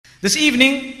This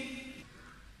evening,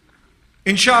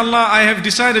 inshallah, I have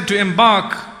decided to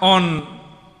embark on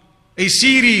a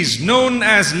series known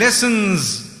as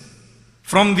Lessons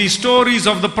from the Stories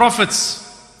of the Prophets,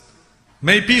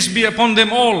 may peace be upon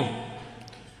them all,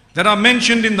 that are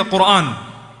mentioned in the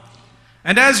Qur'an.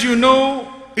 And as you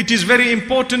know, it is very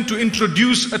important to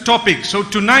introduce a topic. So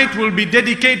tonight will be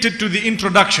dedicated to the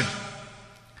introduction.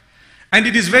 And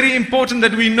it is very important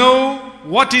that we know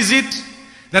what is it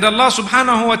that Allah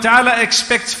subhanahu wa ta'ala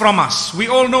expects from us. We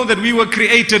all know that we were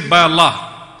created by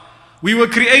Allah. We were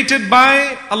created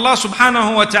by Allah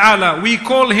subhanahu wa ta'ala. We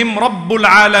call Him Rabbul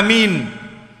Alameen.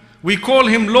 We call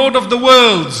Him Lord of the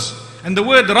worlds. And the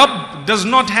word Rabb does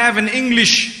not have an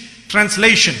English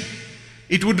translation.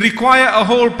 It would require a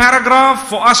whole paragraph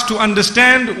for us to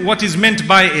understand what is meant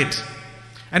by it.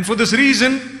 And for this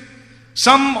reason,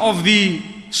 some of the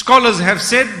scholars have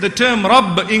said the term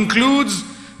Rabb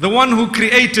includes the one who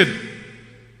created,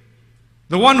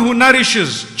 the one who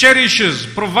nourishes, cherishes,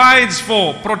 provides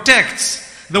for,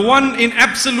 protects, the one in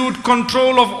absolute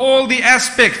control of all the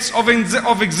aspects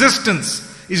of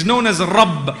existence is known as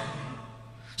Rabb.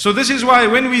 So this is why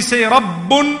when we say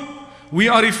Rabbun, we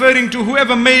are referring to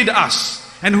whoever made us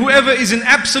and whoever is in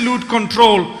absolute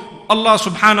control. Allah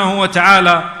subhanahu wa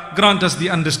ta'ala grant us the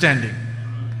understanding.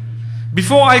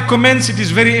 Before I commence, it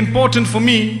is very important for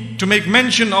me to make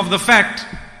mention of the fact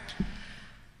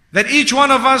that each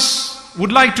one of us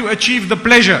would like to achieve the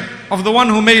pleasure of the one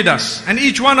who made us, and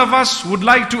each one of us would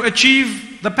like to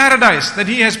achieve the paradise that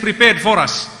He has prepared for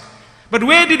us. But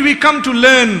where did we come to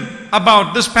learn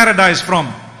about this paradise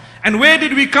from? And where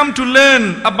did we come to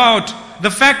learn about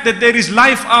the fact that there is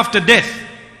life after death?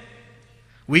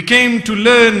 We came to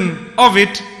learn of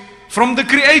it from the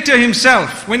Creator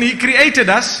Himself. When He created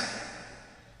us,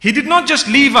 He did not just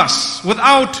leave us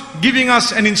without giving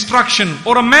us an instruction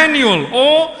or a manual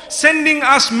or sending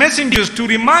us messengers to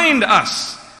remind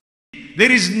us.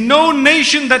 There is no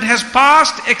nation that has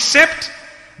passed except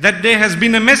that there has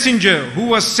been a messenger who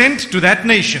was sent to that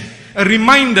nation. A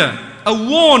reminder, a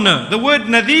warner. The word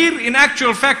Nadir in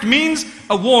actual fact means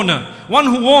a warner. One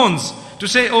who warns to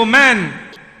say, oh man,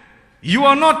 you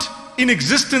are not in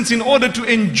existence in order to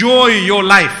enjoy your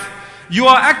life. You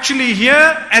are actually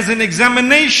here as an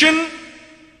examination,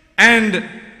 and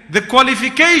the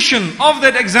qualification of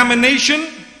that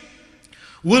examination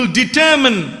will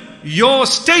determine your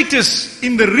status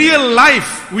in the real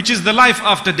life, which is the life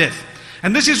after death.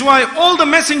 And this is why all the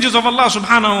messengers of Allah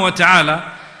subhanahu wa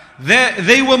ta'ala,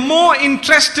 they were more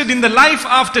interested in the life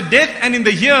after death and in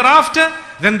the hereafter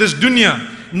than this dunya.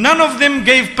 None of them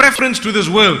gave preference to this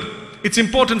world. It's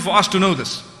important for us to know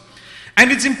this. And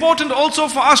it's important also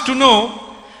for us to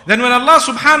know that when Allah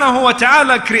subhanahu wa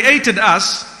ta'ala created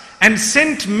us and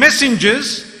sent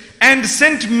messengers and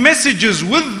sent messages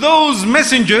with those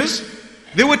messengers,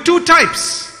 there were two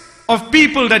types of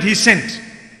people that He sent.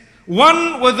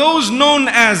 One were those known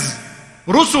as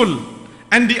Rusul,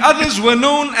 and the others were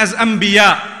known as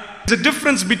Anbiya. There's a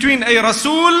difference between a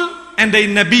Rasul and a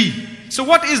Nabi. So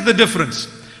what is the difference?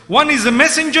 One is a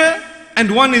messenger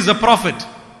and one is a prophet.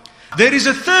 There is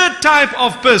a third type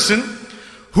of person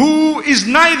who is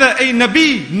neither a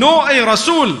Nabi nor a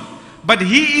Rasul, but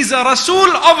he is a Rasul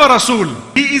of a Rasul.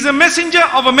 He is a messenger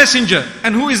of a messenger.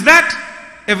 And who is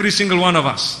that? Every single one of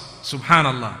us.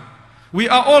 Subhanallah. We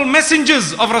are all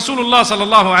messengers of Rasulullah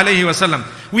sallallahu alayhi wasallam.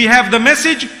 We have the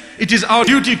message. It is our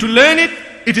duty to learn it.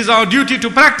 It is our duty to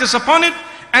practice upon it.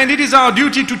 And it is our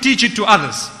duty to teach it to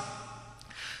others.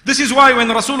 This is why when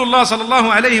Rasulullah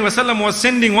sallallahu alayhi wasallam was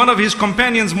sending one of his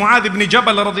companions, Mu'adh ibn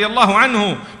Jabal radiyallahu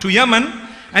anhu, to Yemen,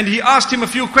 and he asked him a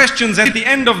few questions, at the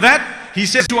end of that, he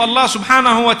said to Allah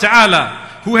subhanahu wa ta'ala,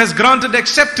 who has granted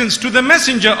acceptance to the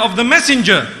messenger of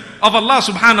Allah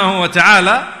subhanahu wa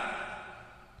ta'ala,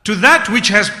 to that which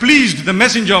has pleased the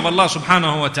messenger of Allah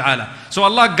subhanahu wa ta'ala. So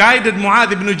Allah guided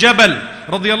Mu'adh ibn Jabal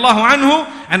radiyallahu anhu,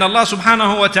 and Allah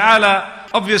subhanahu wa ta'ala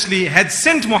obviously had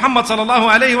sent Muhammad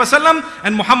sallallahu alayhi wasallam,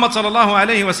 and Muhammad sallallahu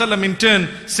alayhi wasallam in turn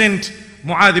sent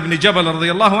Mu'adh ibn Jabal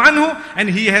radiyallahu anhu, and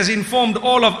he has informed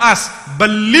all of us,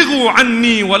 Ballighu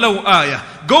anni walau ayah.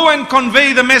 Go and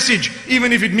convey the message,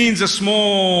 even if it means a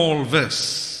small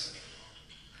verse.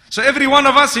 So every one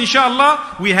of us,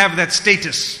 inshallah, we have that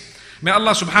status. May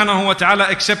Allah subhanahu wa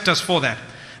ta'ala accept us for that.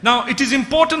 Now, it is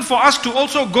important for us to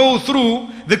also go through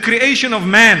the creation of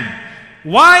man.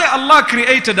 Why Allah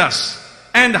created us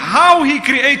and how He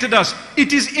created us.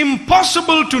 It is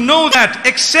impossible to know that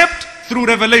except through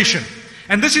revelation.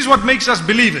 And this is what makes us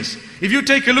believers. If you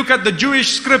take a look at the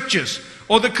Jewish scriptures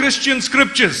or the Christian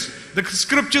scriptures, the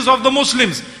scriptures of the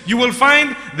Muslims, you will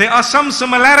find there are some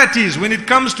similarities when it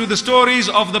comes to the stories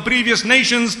of the previous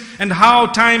nations and how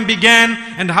time began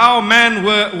and how man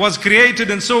was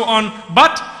created and so on.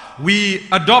 But we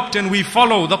adopt and we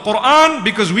follow the Qur'an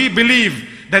because we believe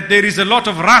that there is a lot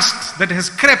of rust that has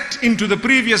crept into the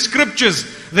previous scriptures.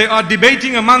 They are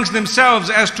debating amongst themselves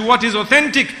as to what is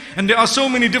authentic, and there are so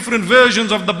many different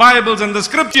versions of the Bibles and the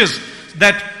scriptures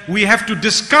that we have to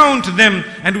discount them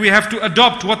and we have to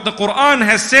adopt what the Qur'an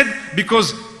has said,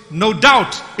 because no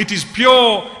doubt it is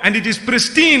pure and it is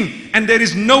pristine and there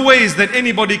is no ways that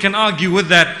anybody can argue with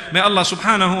that. May Allah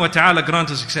subhanahu wa ta'ala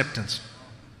grant us acceptance.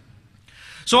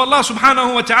 So Allah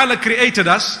subhanahu wa ta'ala created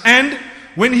us, and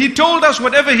when He told us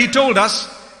whatever He told us,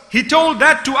 He told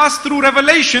that to us through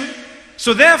revelation.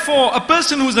 So therefore, a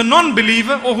person who is a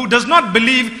non-believer or who does not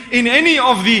believe in any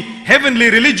of the heavenly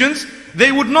religions,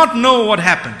 they would not know what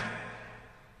happened.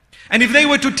 And if they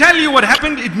were to tell you what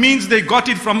happened, it means they got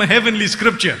it from a heavenly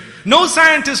scripture. No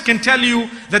scientist can tell you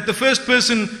that the first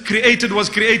person created was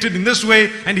created in this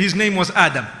way and his name was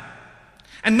Adam.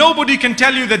 And nobody can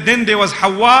tell you that then there was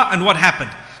Hawa and what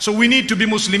happened. So we need to be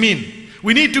Muslimin.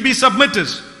 We need to be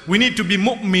submitters. We need to be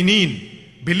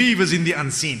mu'mineen, believers in the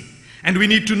unseen. And we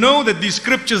need to know that these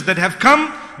scriptures that have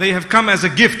come, they have come as a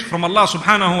gift from Allah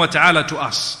subhanahu wa ta'ala to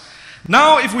us.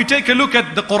 Now if we take a look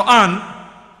at the Qur'an,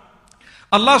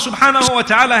 Allah subhanahu wa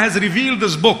ta'ala has revealed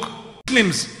this book.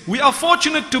 Muslims, we are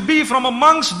fortunate to be from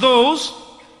amongst those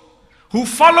who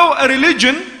follow a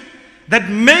religion that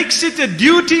makes it a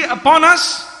duty upon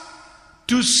us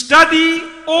to study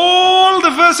all the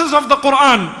verses of the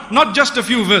Qur'an, not just a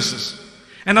few verses.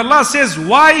 And Allah says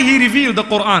why He revealed the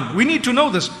Qur'an. We need to know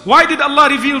this. Why did Allah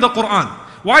reveal the Qur'an?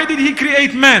 Why did He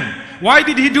create man? Why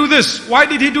did He do this? Why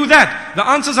did He do that? The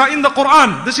answers are in the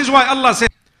Qur'an. This is why Allah says,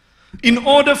 in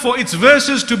order for its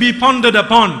verses to be pondered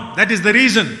upon. That is the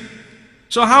reason.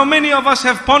 So how many of us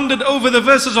have pondered over the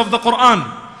verses of the Qur'an?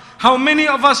 How many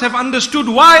of us have understood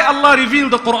why Allah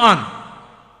revealed the Qur'an?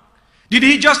 Did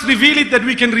He just reveal it that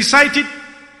we can recite it?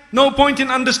 No point in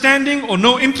understanding or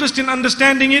no interest in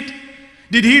understanding it?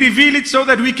 Did He reveal it so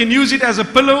that we can use it as a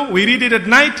pillow? We read it at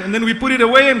night and then we put it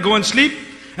away and go and sleep,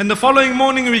 and the following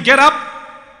morning we get up?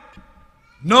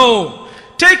 No.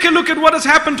 Take a look at what has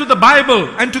happened to the Bible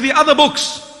and to the other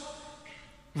books.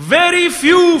 Very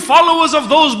few followers of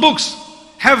those books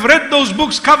have read those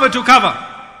books cover to cover.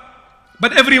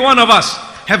 But every one of us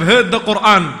have heard the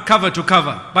Qur'an cover to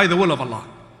cover by the will of Allah.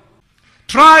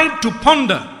 Try to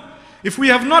ponder. If we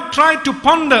have not tried to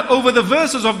ponder over the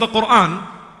verses of the Qur'an,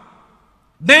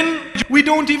 then we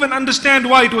don't even understand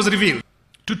why it was revealed.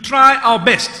 To try our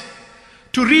best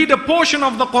to read a portion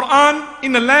of the Qur'an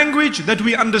in a language that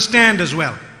we understand as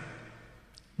well.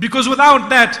 Because without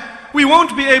that, we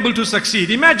won't be able to succeed.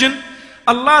 Imagine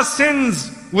Allah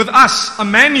sends with us a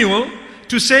manual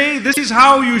to say this is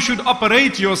how you should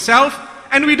operate yourself,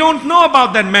 and we don't know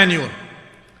about that manual.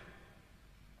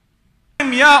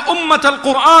 Ya ummat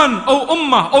al-Qur'an, O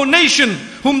ummah, O nation,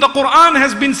 whom the Qur'an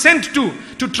has been sent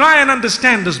to try and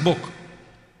understand this book.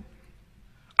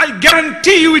 I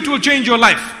guarantee you it will change your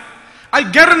life. I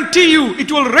guarantee you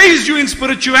it will raise you in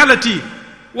spirituality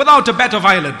without a bat of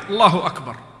eyelid. Allahu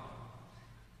Akbar.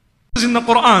 In the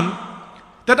Qur'an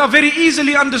that are very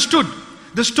easily understood.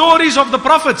 The stories of the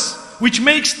prophets, which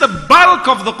makes the bulk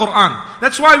of the Qur'an.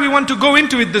 That's why we want to go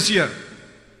into it this year.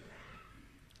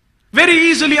 Very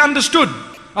easily understood.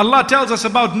 Allah tells us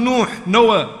about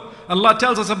Noah. Allah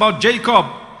tells us about Jacob,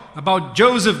 about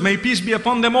Joseph, may peace be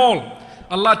upon them all.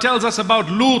 Allah tells us about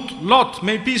Lot,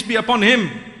 may peace be upon him.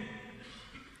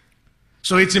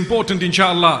 So it's important,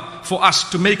 inshallah, for us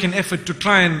to make an effort to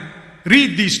try and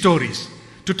read these stories,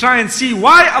 to try and see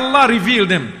why Allah revealed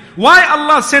them, why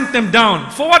Allah sent them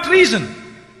down, for what reason.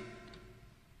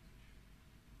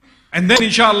 And then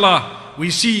inshallah we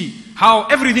see how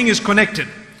everything is connected.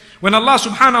 When Allah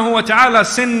subhanahu wa ta'ala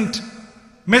sent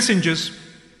messengers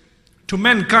to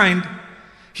mankind,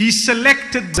 He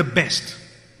selected the best.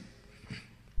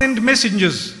 Send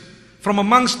messengers from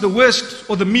amongst the worst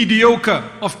or the mediocre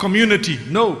of community.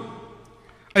 No.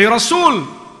 A Rasul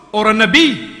or a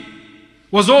Nabi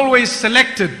was always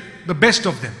selected the best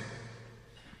of them.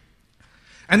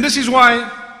 And this is why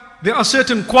there are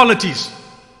certain qualities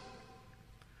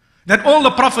that all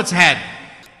the prophets had.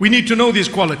 We need to know these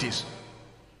qualities.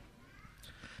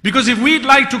 Because if we'd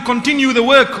like to continue the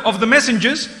work of the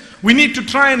messengers, we need to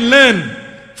try and learn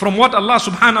from what Allah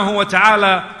subhanahu wa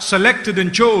ta'ala selected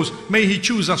and chose. May He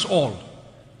choose us all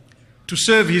to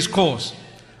serve His cause.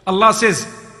 Allah says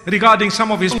regarding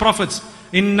some of His prophets,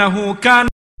 إِنَّهُ كَانَ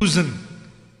chosen.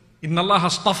 Inna Allah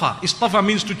astafa. Istafa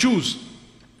means to choose.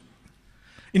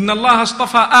 Inna Allah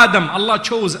astafa Adam. Allah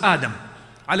chose Adam.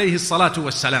 Alayhi salatu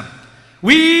wassalam.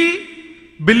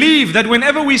 We believe that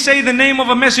whenever we say the name of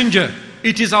a messenger,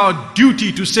 it is our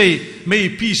duty to say, may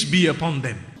peace be upon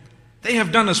them. They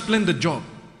have done a splendid job.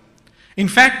 In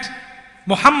fact,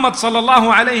 Muhammad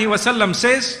sallallahu alayhi wasallam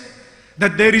says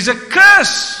that there is a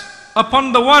curse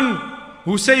upon the one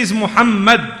who says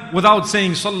Muhammad without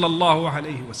saying sallallahu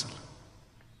alayhi wasallam.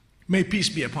 May peace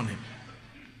be upon him.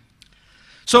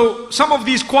 So some of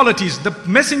these qualities, the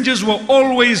messengers were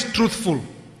always truthful.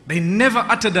 They never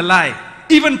uttered a lie,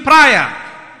 even prior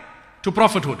to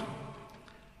prophethood.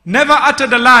 Never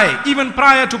uttered a lie, even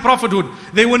prior to prophethood.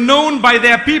 They were known by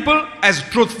their people as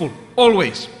truthful,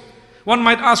 always. One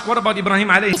might ask, what about Ibrahim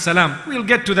alayhi salam? We'll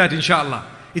get to that inshallah.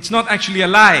 It's not actually a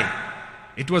lie.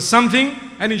 It was something,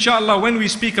 and inshallah when we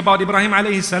speak about Ibrahim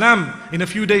alayhi salam in a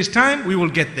few days' time, we will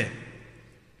get there.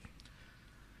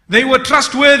 They were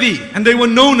trustworthy, and they were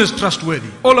known as trustworthy,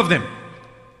 all of them.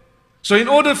 So in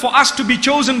order for us to be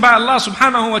chosen by Allah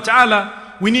subhanahu wa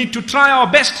ta'ala, we need to try our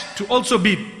best to also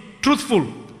be truthful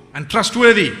and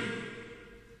trustworthy.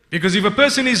 Because if a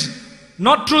person is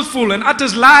not truthful and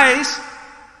utters lies,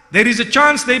 there is a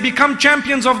chance they become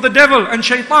champions of the devil and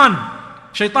shaitan.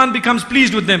 Shaitan becomes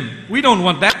pleased with them. We don't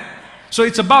want that. So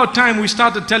it's about time we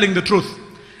started telling the truth.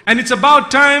 And it's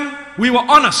about time we were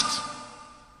honest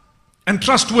and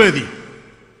trustworthy.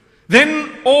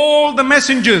 Then all the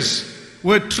messengers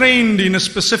were trained in a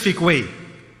specific way.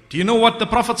 Do you know what the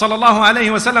Prophet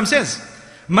ﷺ says?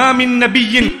 Ma min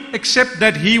nabiyyin, except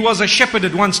that he was a shepherd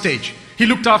at one stage. He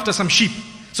looked after some sheep.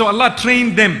 So Allah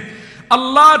trained them.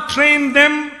 Allah trained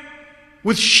them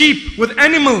with sheep, with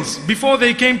animals, before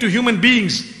they came to human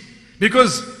beings.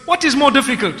 Because what is more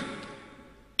difficult?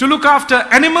 To look after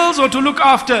animals or to look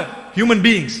after human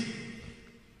beings?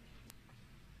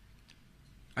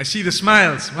 I see the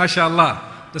smiles,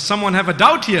 mashallah. Does someone have a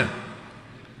doubt here?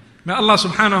 May Allah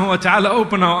subhanahu wa ta'ala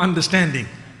open our understanding.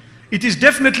 It is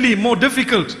definitely more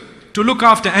difficult to look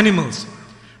after animals.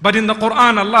 But in the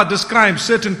Qur'an, Allah describes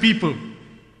certain people.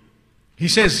 He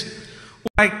says,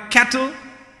 like cattle,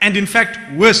 and in fact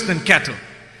worse than cattle.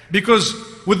 Because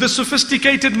with the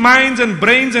sophisticated minds and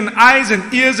brains and eyes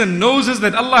and ears and noses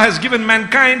that Allah has given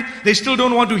mankind, they still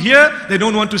don't want to hear, they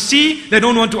don't want to see, they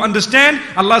don't want to understand.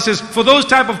 Allah says, for those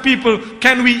type of people,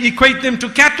 can we equate them to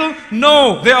cattle?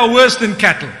 No, they are worse than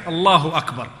cattle. Allahu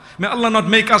Akbar. May Allah not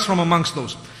make us from amongst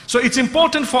those. So it's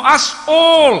important for us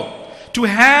all to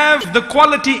have the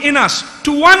quality in us,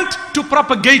 to want to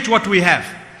propagate what we have.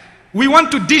 We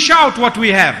want to dish out what we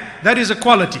have. That is a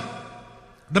quality.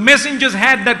 The messengers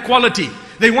had that quality.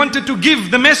 They wanted to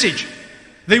give the message.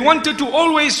 They wanted to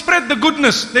always spread the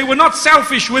goodness. They were not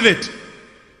selfish with it.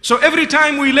 So every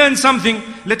time we learn something,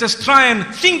 let us try and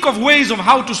think of ways of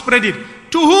how to spread it.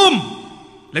 To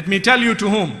whom? Let me tell you to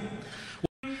whom.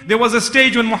 There was a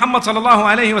stage when Muhammad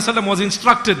sallallahu alayhi wasallam was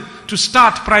instructed to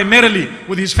start primarily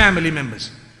with his family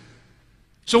members.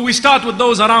 So we start with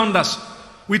those around us.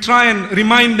 We try and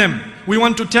remind them. We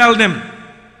want to tell them.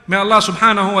 May Allah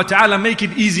subhanahu wa ta'ala make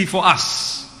it easy for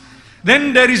us.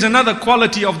 Then there is another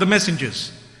quality of the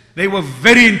messengers. They were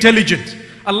very intelligent.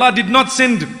 Allah did not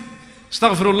send,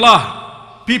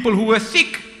 astaghfirullah, people who were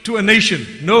thick to a nation.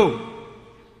 No.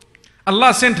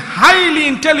 Allah sent highly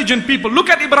intelligent people. Look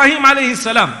at Ibrahim alayhi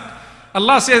salam.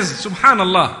 Allah says,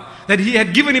 subhanallah, that he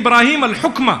had given Ibrahim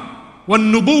al-hukma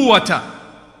wa-nubuwata.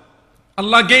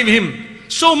 Allah gave him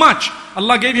so much.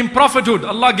 Allah gave him prophethood.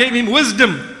 Allah gave him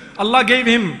wisdom. Allah gave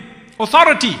him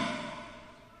authority.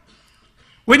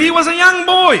 When he was a young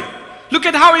boy, look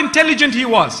at how intelligent he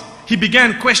was. He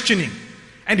began questioning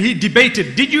and he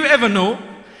debated. Did you ever know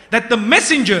that the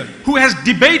messenger who has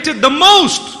debated the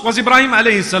most was Ibrahim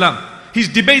alayhi salam? His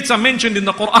debates are mentioned in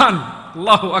the Qur'an.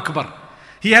 Allahu Akbar.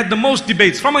 He had the most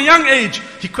debates. From a young age,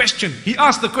 he questioned. He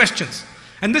asked the questions.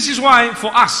 And this is why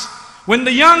for us, when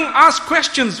the young ask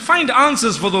questions, find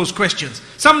answers for those questions.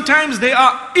 Sometimes they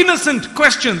are innocent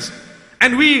questions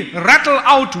and we rattle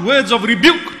out words of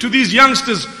rebuke to these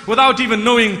youngsters without even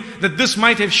knowing that this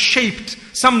might have shaped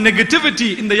some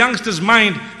negativity in the youngster's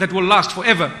mind that will last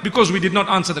forever because we did not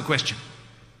answer the question.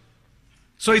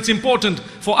 So it's important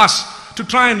for us to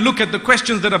try and look at the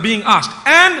questions that are being asked.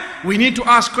 And we need to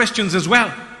ask questions as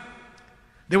well.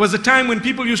 There was a time when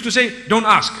people used to say, don't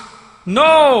ask.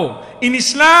 No, in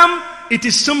Islam, it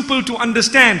is simple to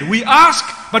understand. We ask,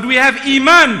 but we have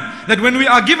iman, that when we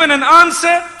are given an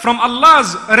answer from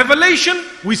Allah's revelation,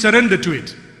 we surrender to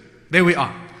it. There we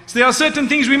are. So there are certain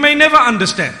things we may never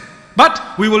understand, but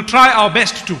we will try our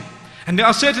best to. And there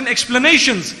are certain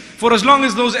explanations, for as long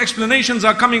as those explanations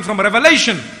are coming from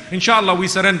revelation, inshallah we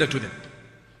surrender to them.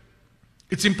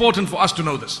 It's important for us to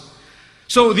know this.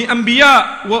 So the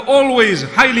Anbiya were always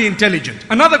highly intelligent.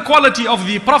 Another quality of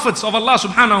the prophets of Allah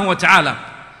subhanahu wa ta'ala,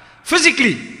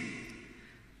 physically,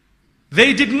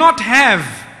 they did not have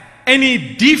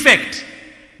any defect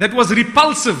that was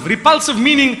repulsive. Repulsive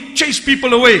meaning chase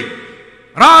people away.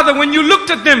 Rather, when you looked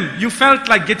at them, you felt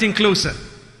like getting closer.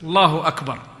 Allahu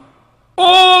Akbar.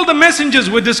 All the messengers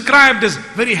were described as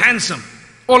very handsome.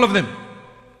 All of them.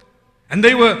 And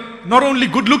they were not only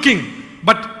good looking,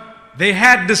 but they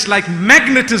had this like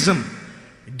magnetism.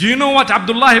 Do you know what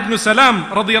Abdullah ibn Salam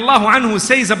radiyallahu anhu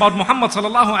says about Muhammad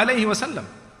sallallahu alayhi wa sallam?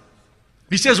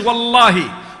 He says, Wallahi,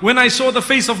 when I saw the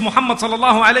face of Muhammad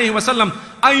sallallahu alayhi wa sallam,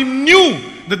 I knew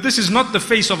that this is not the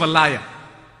face of a liar.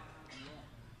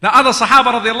 The other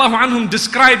Sahaba radiallahu anhum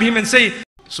describe him and say,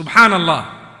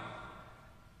 Subhanallah.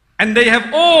 And they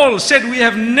have all said, we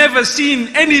have never seen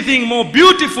anything more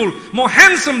beautiful, more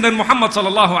handsome than Muhammad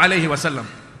sallallahu alayhi wa sallam.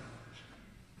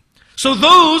 So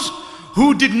those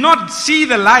who did not see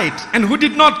the light and who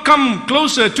did not come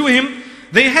closer to him,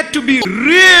 they had to be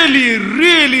really,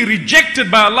 really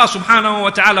rejected by Allah subhanahu wa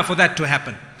ta'ala for that to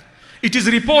happen. It is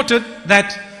reported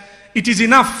that it is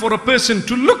enough for a person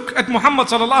to look at Muhammad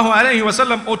sallallahu alayhi wa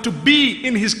sallam or to be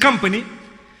in his company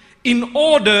in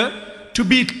order to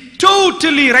be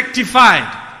totally rectified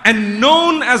and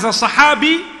known as a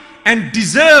Sahabi and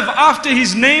deserve after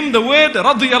his name the word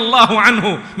radiyallahu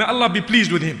anhu. May Allah be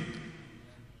pleased with him.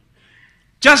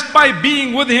 Just by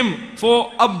being with him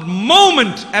for a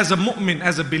moment as a mu'min,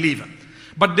 as a believer.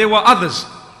 But there were others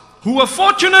who were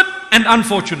fortunate and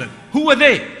unfortunate. Who were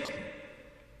they?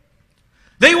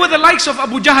 They were the likes of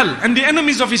Abu Jahl and the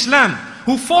enemies of Islam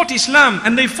who fought Islam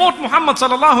and they fought Muhammad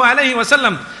sallallahu alayhi wa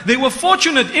sallam. They were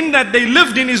fortunate in that they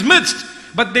lived in his midst,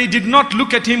 but they did not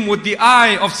look at him with the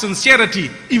eye of sincerity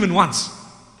even once.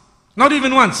 Not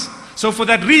even once. So for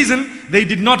that reason, they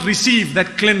did not receive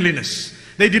that cleanliness.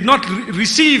 They did not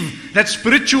receive that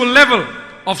spiritual level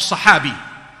of Sahabi.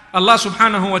 Allah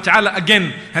subhanahu wa ta'ala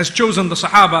again has chosen the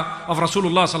Sahaba of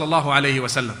Rasulullah sallallahu alayhi wa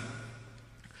sallam.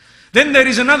 Then there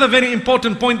is another very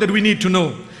important point that we need to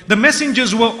know. The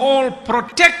messengers were all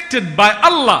protected by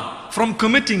Allah from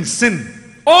committing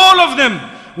sin. All of them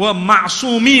were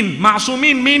ma'soomeen.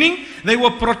 Ma'soomeen meaning they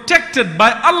were protected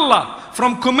by Allah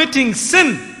from committing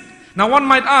sin. Now one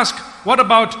might ask, what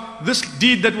about this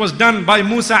deed that was done by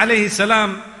Musa alayhi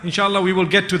salam? Inshallah we will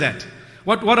get to that.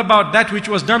 What about that which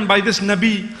was done by this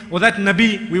Nabi or that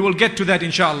Nabi? We will get to that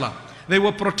inshallah. They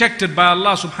were protected by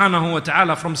Allah subhanahu wa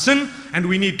ta'ala from sin, and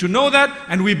we need to know that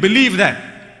and we believe that.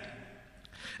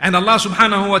 And Allah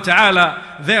subhanahu wa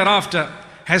ta'ala thereafter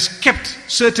has kept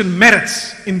certain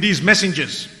merits in these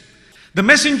messengers. The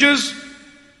messengers,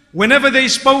 whenever they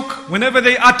spoke, whenever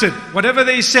they uttered, whatever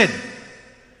they said,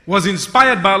 was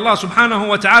inspired by Allah subhanahu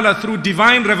wa ta'ala through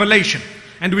divine revelation.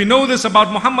 And we know this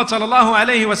about Muhammad sallallahu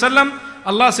alayhi wa sallam.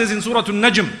 Allah says in Surah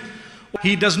An-Najm,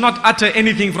 he does not utter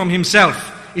anything from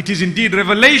himself. It is indeed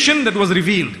revelation that was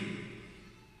revealed.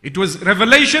 It was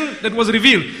revelation that was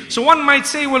revealed. So one might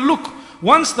say, well look,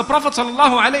 once the Prophet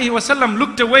sallallahu alayhi wa sallam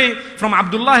looked away from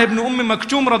Abdullah ibn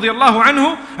Maktoum radiyallahu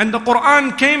anhu, and the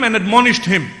Qur'an came and admonished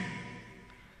him.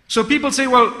 So people say,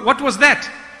 well, what was that?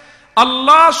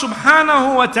 Allah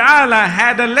subhanahu wa ta'ala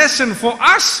had a lesson for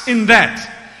us in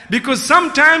that. Because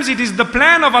sometimes it is the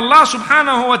plan of Allah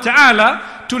subhanahu wa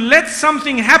ta'ala to let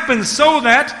something happen so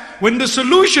that when the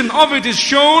solution of it is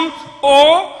shown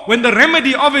or when the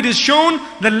remedy of it is shown,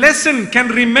 the lesson can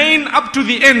remain up to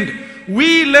the end.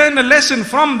 We learn a lesson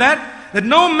from that, that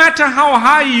no matter how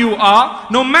high you are,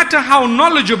 no matter how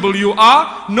knowledgeable you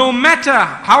are, no matter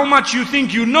how much you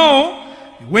think you know,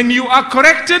 when you are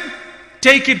corrected,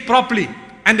 take it properly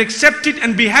and accept it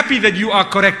and be happy that you are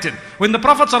corrected. When the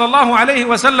Prophet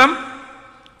ﷺ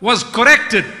was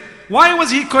corrected, why was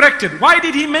he corrected? Why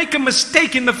did he make a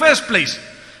mistake in the first place?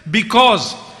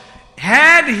 Because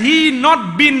had he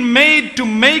not been made to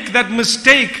make that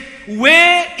mistake,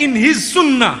 where in his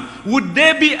sunnah would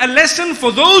there be a lesson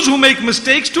for those who make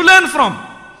mistakes to learn from?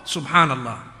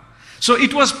 Subhanallah. So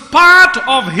it was part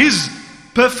of his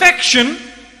perfection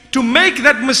to make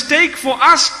that mistake for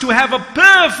us to have a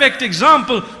perfect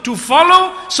example to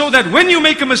follow, so that when you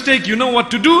make a mistake you know what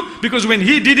to do, because when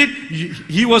he did it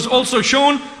he was also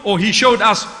shown, or he showed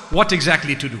us what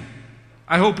exactly to do.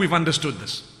 I hope we've understood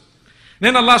this.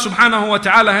 Then Allah subhanahu wa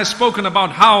ta'ala has spoken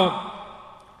about how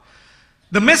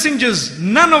the messengers,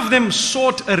 none of them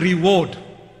sought a reward.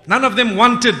 None of them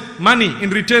wanted money in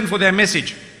return for their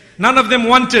message. None of them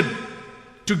wanted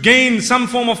to gain some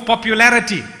form of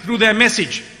popularity through their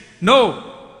message. No.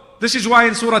 This is why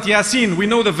in Surah Yasin we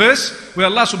know the verse where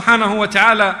Allah subhanahu wa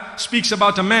ta'ala speaks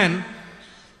about a man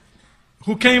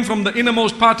who came from the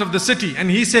innermost part of the city, and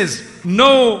he says,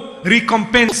 no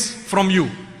recompense from you.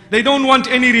 They don't want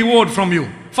any reward from you.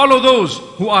 Follow those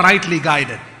who are rightly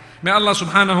guided. May Allah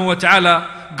subhanahu wa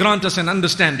ta'ala grant us an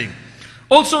understanding.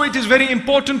 Also, it is very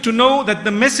important to know that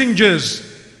the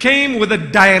messengers came with a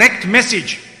direct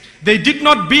message. They did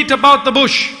not beat about the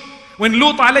bush. When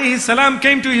Lut alayhi salam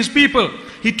came to his people,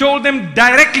 he told them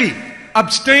directly,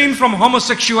 abstain from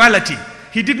homosexuality.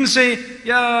 He didn't say,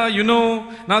 yeah, you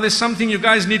know, now there's something you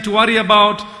guys need to worry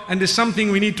about, and there's something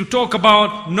we need to talk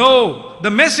about. No, the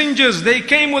messengers, they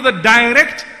came with a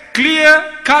direct,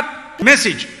 clear-cut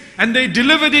message. And they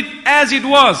delivered it as it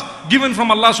was, given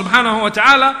from Allah subhanahu wa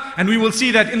ta'ala, and we will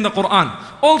see that in the Qur'an.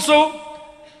 Also,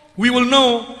 we will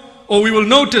know, or we will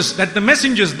notice that the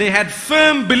messengers, they had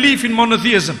firm belief in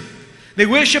monotheism. They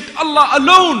worshipped Allah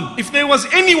alone. If there was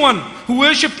anyone who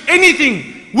worshipped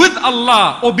anything with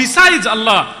Allah or besides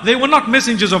Allah, they were not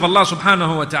messengers of Allah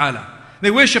subhanahu wa ta'ala.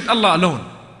 They worshipped Allah alone.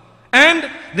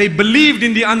 And they believed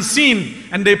in the unseen,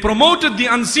 and they promoted the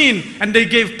unseen, and they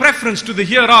gave preference to the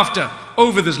hereafter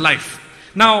over this life.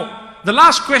 Now, the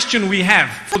last question we have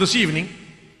for this evening: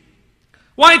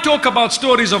 why talk about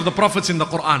stories of the prophets in the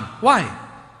Qur'an? Why?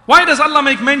 Why does Allah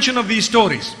make mention of these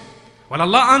stories? Well,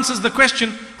 Allah answers the question,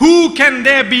 who can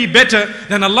there be better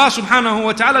than Allah subhanahu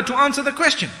wa ta'ala to answer the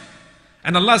question?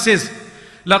 And Allah says,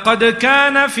 لَقَدْ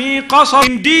كَانَ فِي قَصَصٍ.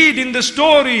 Indeed, in the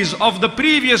stories of the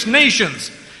previous nations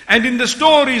and in the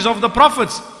stories of the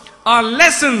prophets are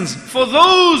lessons for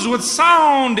those with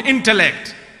sound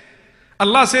intellect.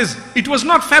 Allah says, it was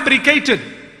not fabricated.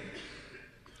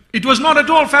 It was not at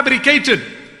all fabricated,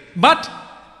 but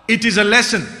it is a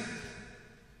lesson.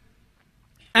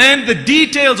 And the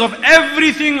details of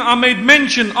everything are made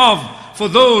mention of for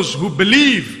those who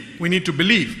believe. We need to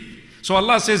believe. So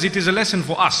Allah says it is a lesson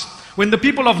for us. When the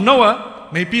people of Noah,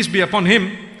 may peace be upon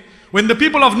him, when the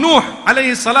people of Nuh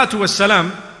alayhi salatu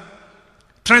wassalam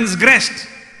transgressed,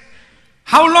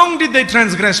 how long did they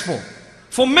transgress for?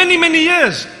 For many, many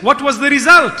years. What was the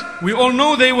result? We all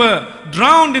know they were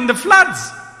drowned in the floods.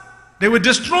 They were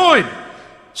destroyed.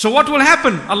 So what will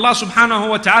happen? Allah subhanahu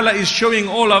wa ta'ala is showing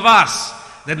all of us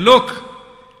that look,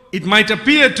 it might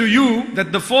appear to you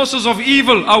that the forces of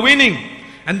evil are winning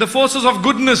and the forces of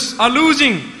goodness are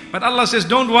losing. But Allah says,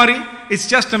 don't worry, it's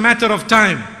just a matter of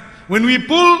time. When we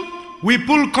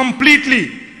pull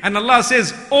completely. And Allah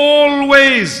says,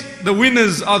 always the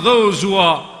winners are those who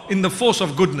are in the force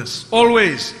of goodness.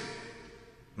 Always.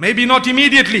 Maybe not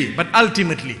immediately, but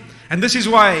ultimately. And this is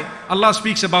why Allah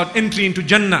speaks about entry into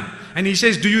Jannah. And He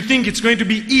says, do you think it's going to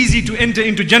be easy to enter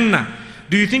into Jannah?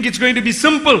 Do you think it's going to be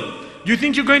simple? Do you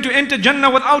think you're going to enter Jannah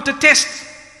without a test?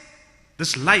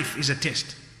 This life is a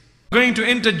test. Going to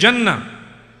enter Jannah.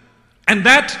 And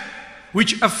that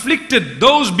which afflicted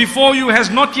those before you has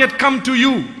not yet come to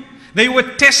you. They were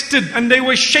tested and they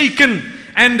were shaken.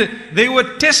 And they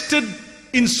were tested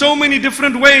in so many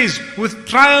different ways, with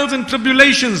trials and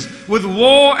tribulations, with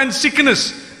war and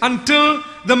sickness, until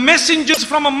the messengers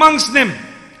from amongst them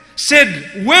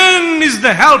said, when is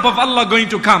the help of Allah going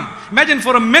to come? Imagine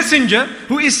for a messenger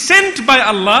who is sent by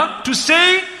Allah to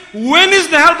say, when is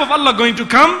the help of Allah going to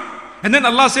come? And then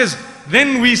Allah says,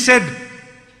 then we said,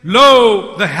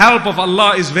 lo, the help of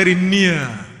Allah is very near.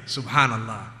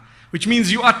 Subhanallah. Which means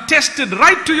you are tested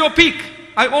right to your peak.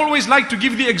 I always like to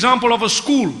give the example of a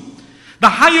school. The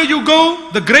higher you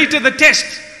go, the greater the test,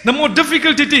 the more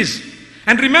difficult it is.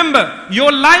 And remember,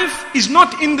 your life is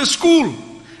not in the school.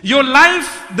 Your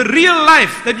life, the real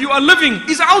life that you are living,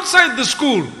 is outside the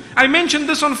school. I mentioned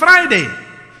this on Friday.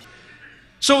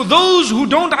 So those who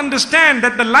don't understand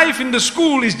that the life in the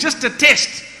school is just a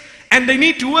test, and they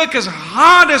need to work as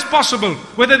hard as possible,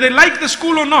 whether they like the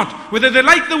school or not, whether they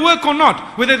like the work or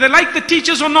not, whether they like the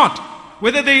teachers or not,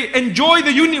 whether they enjoy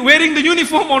wearing the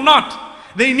uniform or not.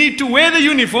 They need to wear the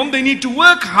uniform, they need to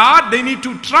work hard, they need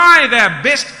to try their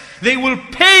best. They will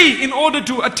pay in order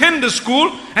to attend the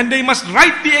school, and they must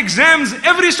write the exams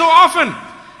every so often.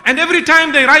 And every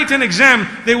time they write an exam,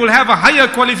 they will have a higher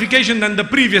qualification than the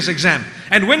previous exam.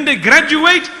 And when they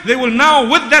graduate, they will now,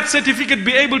 with that certificate,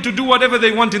 be able to do whatever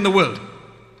they want in the world.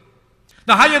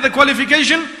 The higher the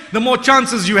qualification, the more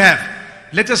chances you have.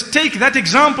 Let us take that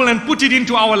example and put it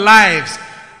into our lives.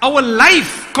 Our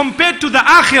life compared to the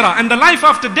akhirah and the life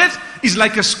after death is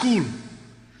like a school.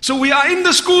 So we are in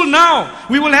the school now.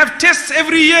 We will have tests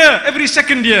every year, every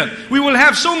second year. We will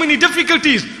have so many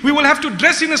difficulties. We will have to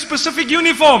dress in a specific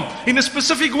uniform, in a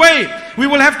specific way. We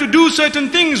will have to do certain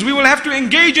things. We will have to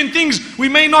engage in things we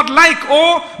may not like,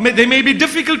 or they may be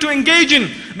difficult to engage in.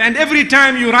 And every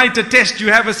time you write a test,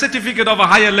 you have a certificate of a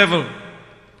higher level.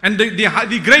 And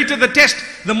the greater the test,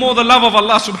 the more the love of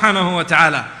Allah subhanahu wa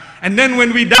ta'ala. And then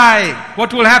when we die,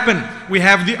 what will happen? We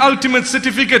have the ultimate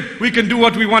certificate. We can do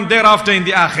what we want thereafter in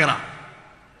the akhirah.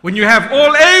 When you have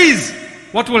all A's,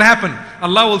 what will happen?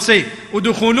 Allah will say,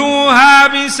 "Udkhuluha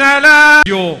bisalam."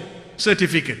 Your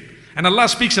certificate. And Allah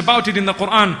speaks about it in the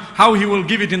Qur'an, how He will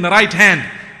give it in the right hand.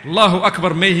 Allahu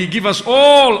Akbar, may He give us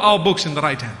all our books in the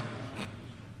right hand.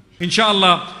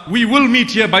 Inshallah, we will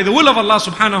meet here by the will of Allah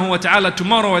subhanahu wa ta'ala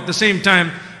tomorrow at the same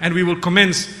time, and we will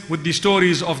commence with the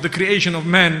stories of the creation of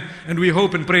man, and we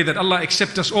hope and pray that Allah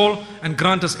accept us all and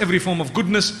grant us every form of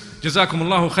goodness.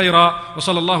 Jazakumullahu khaira wa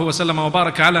sallallahu wa sallam wa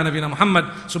baraka ala nabina Muhammad.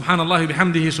 Subhanallahi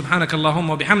bihamdihi, subhanakallahumma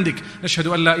wa bihamdik.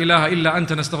 Nashhadu an la ilaha illa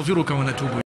anta nastaghfiruka wa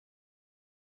natubu.